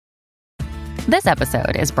This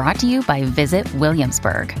episode is brought to you by Visit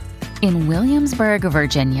Williamsburg. In Williamsburg,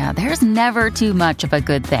 Virginia, there's never too much of a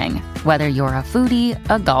good thing. Whether you're a foodie,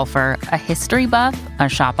 a golfer, a history buff, a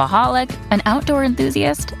shopaholic, an outdoor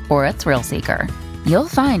enthusiast, or a thrill seeker, you'll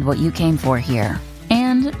find what you came for here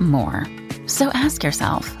and more. So ask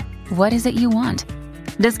yourself, what is it you want?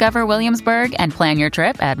 Discover Williamsburg and plan your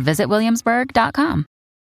trip at visitwilliamsburg.com.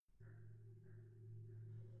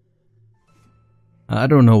 I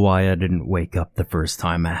don't know why I didn't wake up the first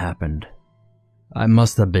time it happened. I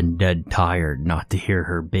must have been dead tired not to hear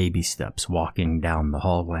her baby steps walking down the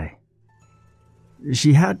hallway.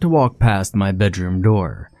 She had to walk past my bedroom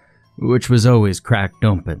door, which was always cracked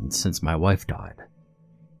open since my wife died.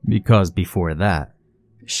 Because before that,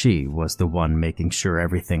 she was the one making sure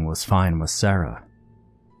everything was fine with Sarah.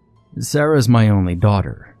 Sarah's my only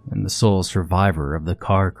daughter and the sole survivor of the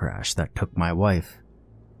car crash that took my wife.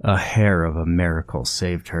 A hair of a miracle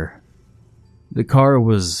saved her. The car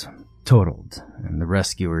was totaled, and the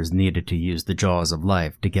rescuers needed to use the jaws of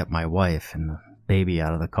life to get my wife and the baby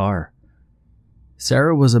out of the car.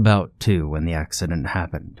 Sarah was about 2 when the accident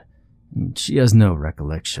happened, and she has no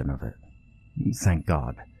recollection of it. Thank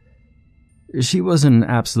God. She was in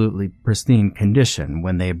absolutely pristine condition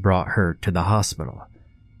when they brought her to the hospital.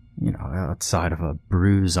 Outside of a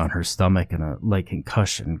bruise on her stomach and a light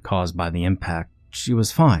concussion caused by the impact, she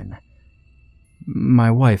was fine.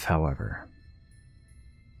 My wife, however,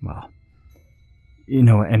 well,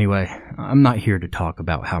 anyway, I'm not here to talk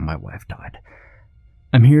about how my wife died.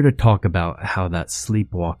 I'm here to talk about how that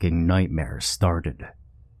sleepwalking nightmare started.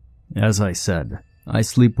 As I said, I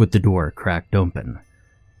sleep with the door cracked open.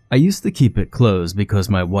 I used to keep it closed because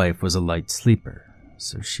my wife was a light sleeper,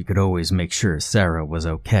 so she could always make sure Sarah was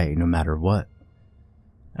okay no matter what.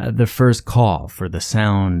 At the first call for the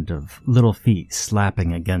sound of little feet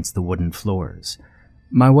slapping against the wooden floors,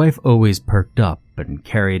 my wife always perked up and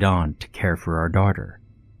carried on to care for our daughter.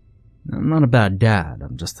 I'm not a bad dad,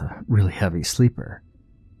 I'm just a really heavy sleeper.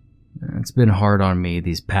 It's been hard on me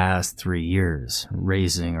these past 3 years,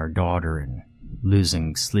 raising our daughter and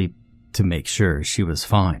losing sleep to make sure she was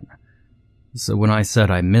fine. So when I said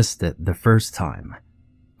I missed it the first time,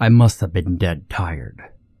 I must have been dead tired.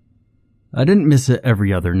 I didn't miss it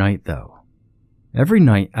every other night, though. Every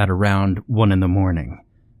night at around 1 a.m,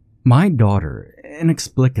 my daughter,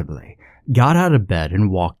 inexplicably, got out of bed and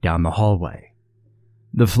walked down the hallway.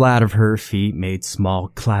 The flat of her feet made small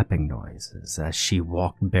clapping noises as she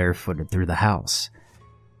walked barefooted through the house.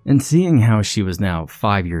 And seeing how she was now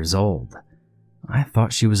 5 years old, I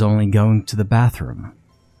thought she was only going to the bathroom.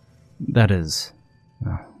 That is,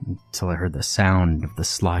 until I heard the sound of the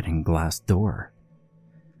sliding glass door.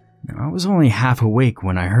 I was only half awake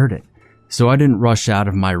when I heard it, so I didn't rush out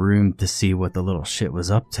of my room to see what the little shit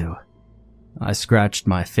was up to. I scratched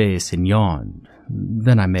my face and yawned,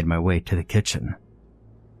 then I made my way to the kitchen.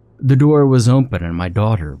 The door was open and my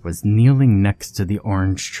daughter was kneeling next to the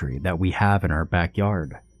orange tree that we have in our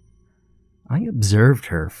backyard. I observed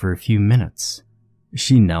her for a few minutes.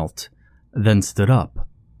 She knelt, then stood up.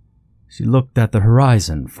 She looked at the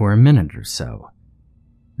horizon for a minute or so,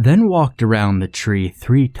 then walked around the tree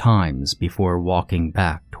 3 times before walking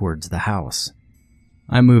back towards the house.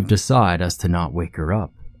 I moved aside as to not wake her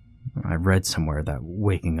up. I read somewhere that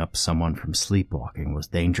waking up someone from sleepwalking was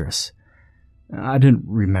dangerous. I didn't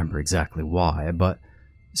remember exactly why, but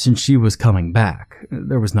since she was coming back,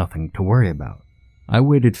 there was nothing to worry about. I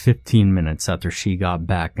waited 15 minutes after she got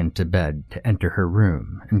back into bed to enter her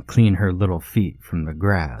room and clean her little feet from the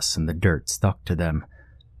grass and the dirt stuck to them.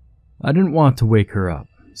 I didn't want to wake her up,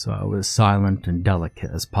 so I was silent and delicate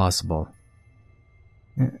as possible.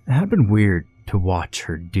 It had been weird to watch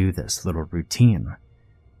her do this little routine.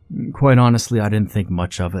 Quite honestly, I didn't think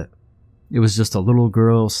much of it. It was just a little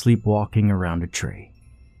girl sleepwalking around a tree.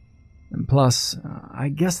 And plus, I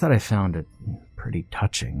guess that I found it pretty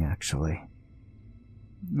touching, actually.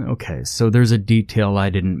 Okay, so there's a detail I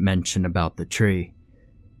didn't mention about the tree.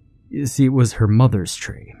 You see, it was her mother's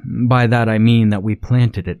tree. By that I mean that we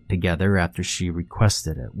planted it together after she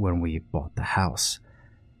requested it when we bought the house.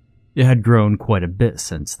 It had grown quite a bit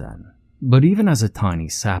since then, but even as a tiny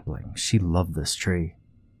sapling, she loved this tree.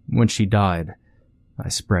 When she died, I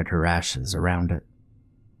spread her ashes around it.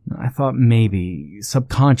 I thought maybe,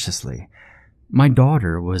 subconsciously, my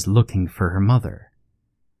daughter was looking for her mother.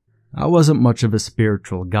 I wasn't much of a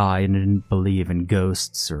spiritual guy and didn't believe in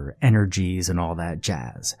ghosts or energies and all that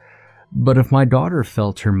jazz. But if my daughter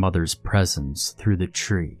felt her mother's presence through the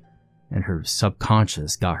tree, and her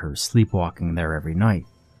subconscious got her sleepwalking there every night,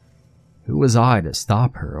 who was I to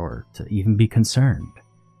stop her or to even be concerned?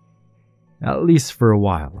 At least for a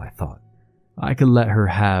while, I thought. I could let her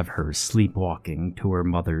have her sleepwalking to her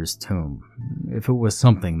mother's tomb if it was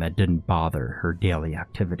something that didn't bother her daily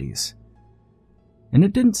activities. And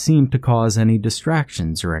it didn't seem to cause any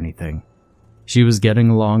distractions or anything. She was getting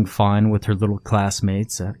along fine with her little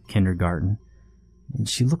classmates at kindergarten, and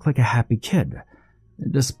she looked like a happy kid,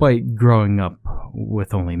 despite growing up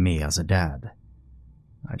with only me as a dad.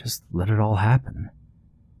 I just let it all happen.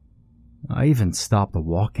 I even stopped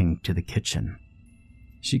walking to the kitchen.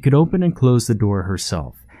 She could open and close the door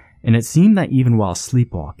herself, and it seemed that even while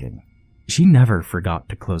sleepwalking, she never forgot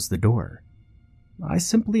to close the door. I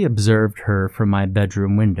simply observed her from my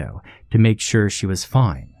bedroom window to make sure she was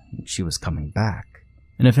fine and she was coming back.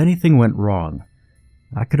 And if anything went wrong,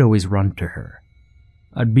 I could always run to her.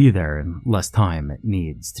 I'd be there in less time it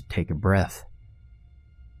needs to take a breath.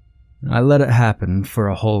 I let it happen for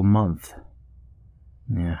a whole month.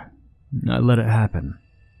 Yeah, I let it happen.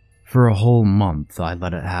 For a whole month, I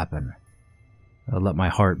let it happen. I let my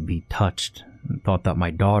heart be touched and thought that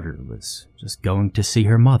my daughter was just going to see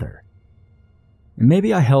her mother. And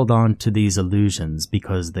maybe I held on to these illusions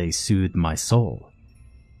because they soothed my soul.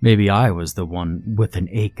 Maybe I was the one with an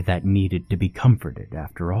ache that needed to be comforted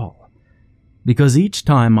after all. Because each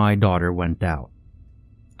time my daughter went out,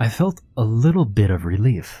 I felt a little bit of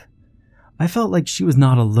relief. I felt like she was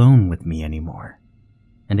not alone with me anymore.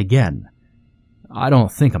 And again, I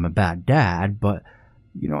don't think I'm a bad dad, but,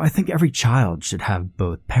 I think every child should have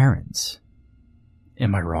both parents.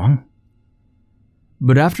 Am I wrong?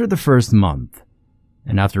 But after the first month,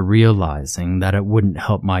 and after realizing that it wouldn't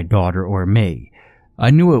help my daughter or me, I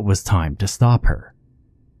knew it was time to stop her.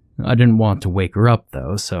 I didn't want to wake her up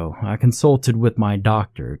though, so I consulted with my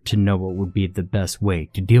doctor to know what would be the best way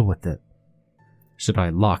to deal with it. Should I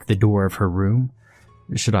lock the door of her room?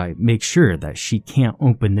 Should I make sure that she can't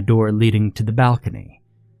open the door leading to the balcony?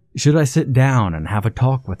 Should I sit down and have a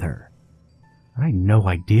talk with her? I had no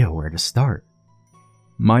idea where to start.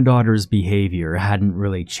 My daughter's behavior hadn't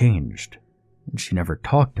really changed. She never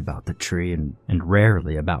talked about the tree and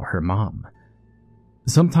rarely about her mom.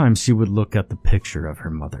 Sometimes she would look at the picture of her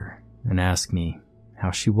mother and ask me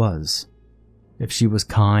how she was, if she was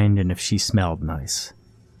kind and if she smelled nice.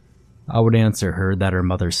 I would answer her that her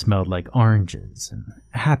mother smelled like oranges and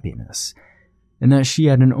happiness, and that she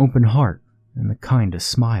had an open heart and the kindest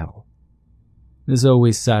smile. This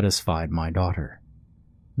always satisfied my daughter.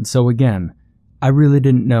 And so again, I really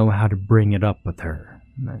didn't know how to bring it up with her,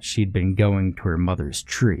 that she'd been going to her mother's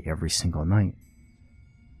tree every single night.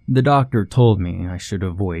 The doctor told me I should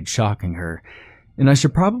avoid shocking her, and I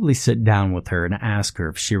should probably sit down with her and ask her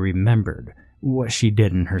if she remembered what she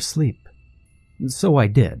did in her sleep. So I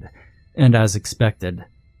did, and as expected,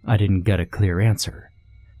 I didn't get a clear answer.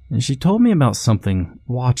 And she told me about something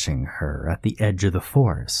watching her at the edge of the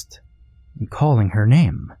forest and calling her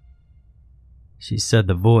name. She said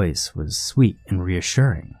the voice was sweet and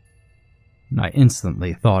reassuring. I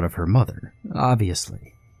instantly thought of her mother,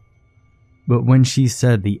 obviously. But when she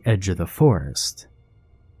said the edge of the forest,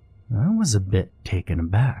 I was a bit taken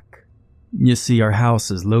aback. You see, our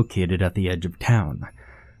house is located at the edge of town.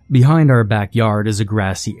 Behind our backyard is a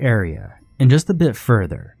grassy area, and just a bit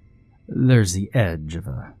further, there's the edge of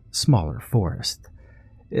a smaller forest.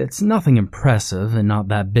 It's nothing impressive and not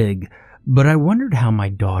that big, but I wondered how my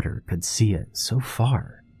daughter could see it so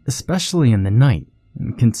far, especially in the night,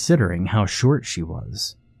 and considering how short she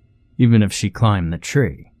was. Even if she climbed the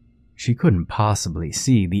tree, she couldn't possibly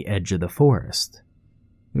see the edge of the forest.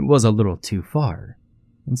 It was a little too far,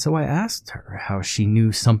 and so I asked her how she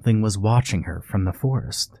knew something was watching her from the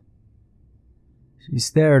forest. She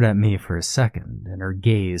stared at me for a second, and her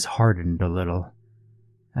gaze hardened a little,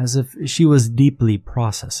 as if she was deeply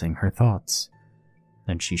processing her thoughts.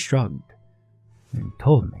 Then she shrugged and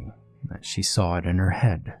told me that she saw it in her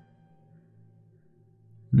head.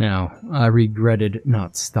 Now, I regretted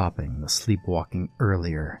not stopping the sleepwalking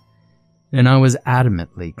earlier, and I was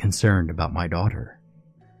adamantly concerned about my daughter.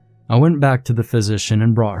 I went back to the physician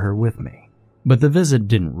and brought her with me, but the visit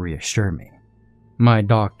didn't reassure me. My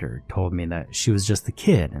doctor told me that she was just a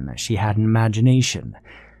kid and that she had an imagination,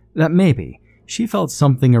 that maybe she felt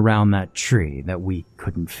something around that tree that we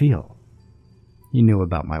couldn't feel. He knew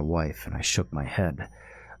about my wife, and I shook my head,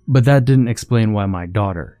 but that didn't explain why my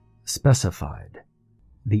daughter specified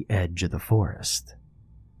the edge of the forest.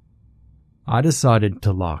 I decided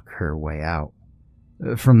to lock her way out.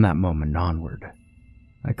 From that moment onward,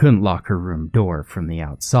 I couldn't lock her room door from the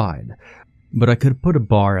outside, but I could put a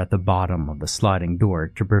bar at the bottom of the sliding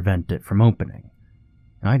door to prevent it from opening.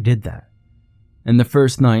 I did that. And the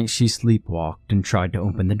first night she sleepwalked and tried to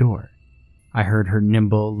open the door. I heard her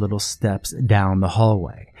nimble little steps down the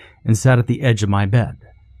hallway and sat at the edge of my bed.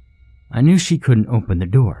 I knew she couldn't open the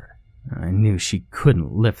door. I knew she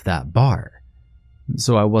couldn't lift that bar,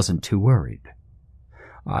 so I wasn't too worried.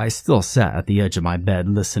 I still sat at the edge of my bed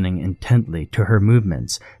listening intently to her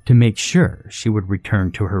movements to make sure she would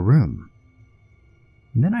return to her room.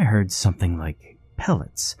 And then I heard something like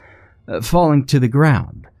pellets falling to the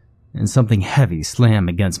ground and something heavy slam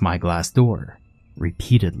against my glass door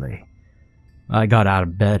repeatedly. I got out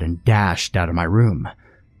of bed and dashed out of my room,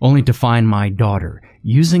 only to find my daughter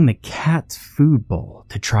using the cat's food bowl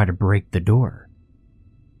to try to break the door.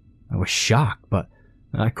 I was shocked, but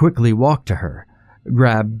I quickly walked to her,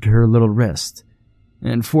 grabbed her little wrist,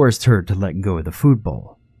 and forced her to let go of the food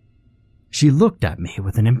bowl. She looked at me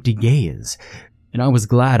with an empty gaze, and I was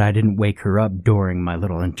glad I didn't wake her up during my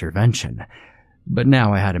little intervention, but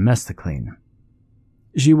now I had a mess to clean.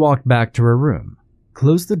 She walked back to her room,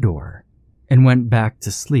 closed the door, and went back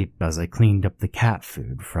to sleep as I cleaned up the cat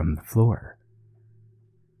food from the floor.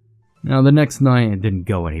 Now, the next night it didn't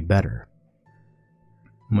go any better.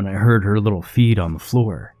 When I heard her little feet on the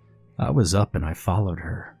floor, I was up and I followed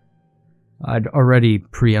her. I'd already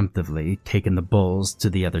preemptively taken the bowls to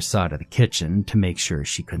the other side of the kitchen to make sure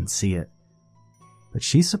she couldn't see it. But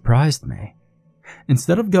she surprised me.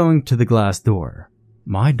 Instead of going to the glass door,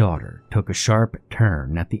 my daughter took a sharp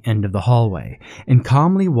turn at the end of the hallway and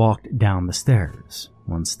calmly walked down the stairs,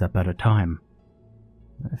 one step at a time.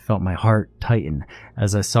 I felt my heart tighten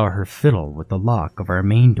as I saw her fiddle with the lock of our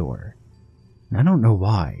main door. I don't know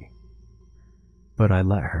why, but I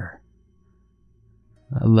let her.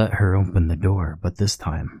 I let her open the door, but this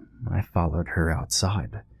time I followed her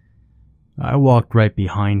outside. I walked right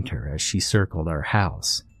behind her as she circled our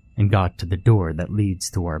house and got to the door that leads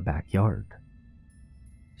to our backyard.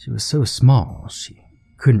 She was so small, she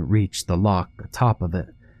couldn't reach the lock atop of it,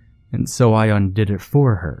 and so I undid it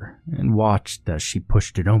for her and watched as she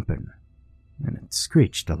pushed it open, and it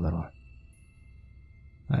screeched a little.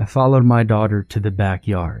 I followed my daughter to the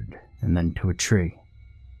backyard and then to a tree.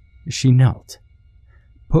 She knelt,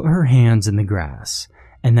 put her hands in the grass,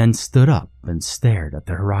 and then stood up and stared at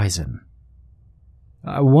the horizon.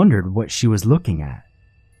 I wondered what she was looking at,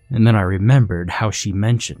 and then I remembered how she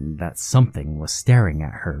mentioned that something was staring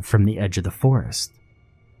at her from the edge of the forest.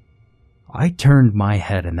 I turned my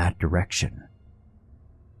head in that direction,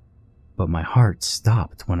 but my heart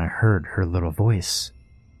stopped when I heard her little voice.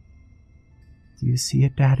 "Do you see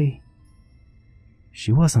it, Daddy?"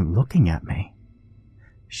 She wasn't looking at me.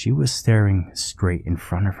 She was staring straight in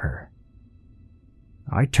front of her.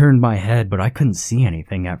 I turned my head, but I couldn't see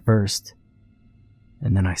anything at first.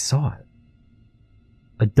 And then I saw it.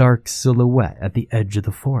 A dark silhouette at the edge of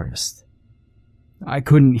the forest. I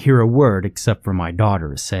couldn't hear a word except for my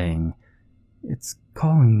daughter saying, "It's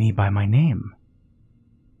calling me by my name."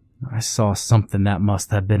 I saw something that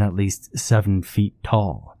must have been at least 7 feet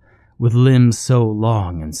tall, with limbs so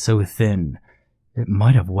long and so thin, it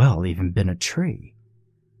might have well even been a tree.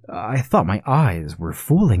 I thought my eyes were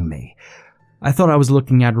fooling me. I thought I was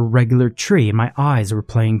looking at a regular tree and my eyes were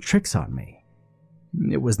playing tricks on me.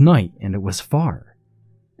 It was night and it was far,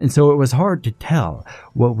 and so it was hard to tell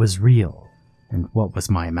what was real and what was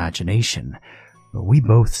my imagination, but we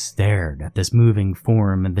both stared at this moving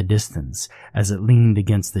form in the distance as it leaned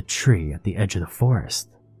against the tree at the edge of the forest.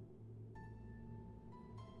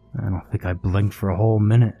 I don't think I blinked for a whole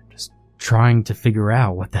minute, just trying to figure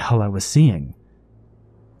out what the hell I was seeing.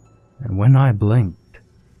 And when I blinked,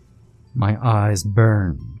 my eyes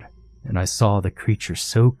burned, and I saw the creature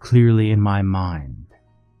so clearly in my mind.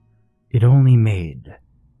 It only made,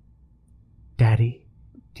 "Daddy,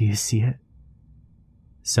 do you see it?"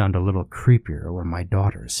 sound a little creepier when my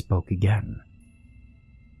daughter spoke again.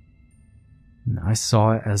 I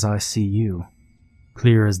saw it as I see you,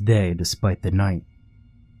 clear as day despite the night.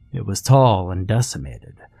 It was tall and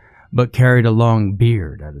decimated, but carried a long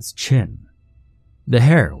beard at its chin. The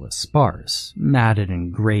hair was sparse, matted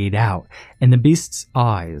and grayed out, and the beast's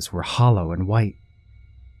eyes were hollow and white.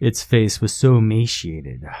 Its face was so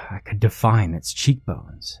emaciated I could define its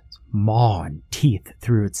cheekbones, its maw and teeth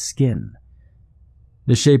through its skin.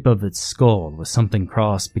 The shape of its skull was something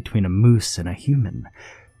crossed between a moose and a human,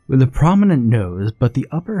 with a prominent nose but the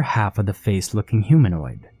upper half of the face looking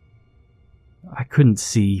humanoid. I couldn't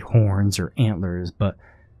see horns or antlers, but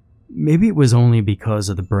maybe it was only because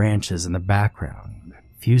of the branches in the background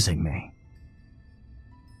confusing me.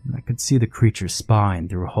 I could see the creature's spine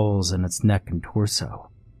through holes in its neck and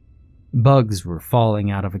torso. Bugs were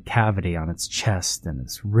falling out of a cavity on its chest, and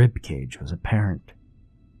its rib cage was apparent.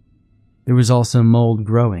 There was also mold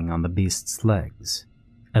growing on the beast's legs,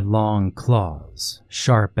 and long claws,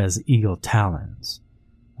 sharp as eagle talons,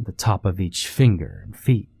 at the top of each finger and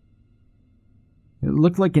feet. It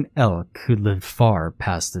looked like an elk who lived far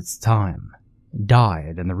past its time,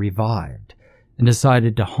 died and then revived, and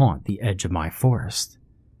decided to haunt the edge of my forest.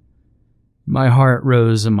 My heart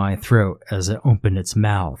rose in my throat as it opened its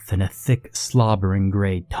mouth and a thick, slobbering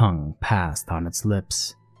gray tongue passed on its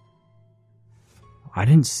lips. I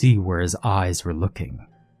didn't see where his eyes were looking,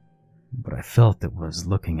 but I felt it was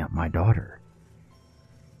looking at my daughter.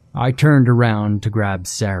 I turned around to grab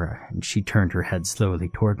Sarah, and she turned her head slowly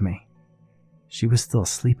toward me. She was still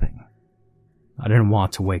sleeping. I didn't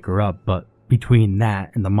want to wake her up, but between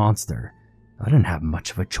that and the monster, I didn't have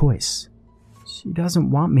much of a choice. She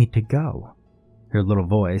doesn't want me to go. Her little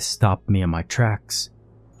voice stopped me in my tracks.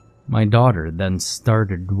 My daughter then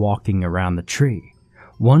started walking around the tree,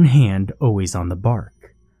 one hand always on the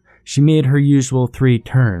bark. She made her usual 3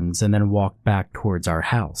 turns and then walked back towards our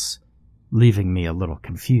house, leaving me a little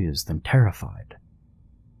confused and terrified.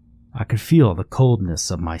 I could feel the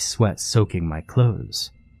coldness of my sweat soaking my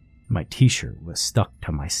clothes. My t-shirt was stuck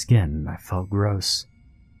to my skin and I felt gross.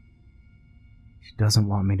 She doesn't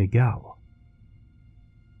want me to go.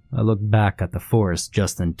 I looked back at the forest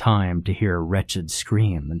just in time to hear a wretched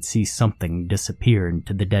scream and see something disappear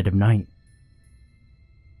into the dead of night.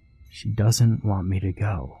 She doesn't want me to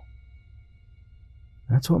go.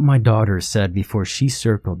 That's what my daughter said before she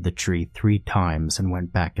circled the tree 3 times and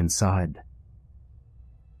went back inside.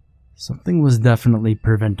 Something was definitely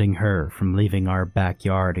preventing her from leaving our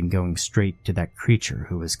backyard and going straight to that creature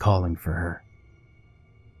who was calling for her.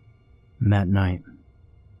 And that night,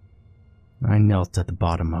 I knelt at the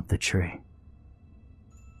bottom of the tree.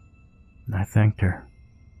 I thanked her,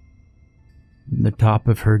 the top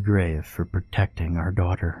of her grave, for protecting our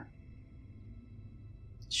daughter.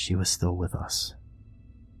 She was still with us.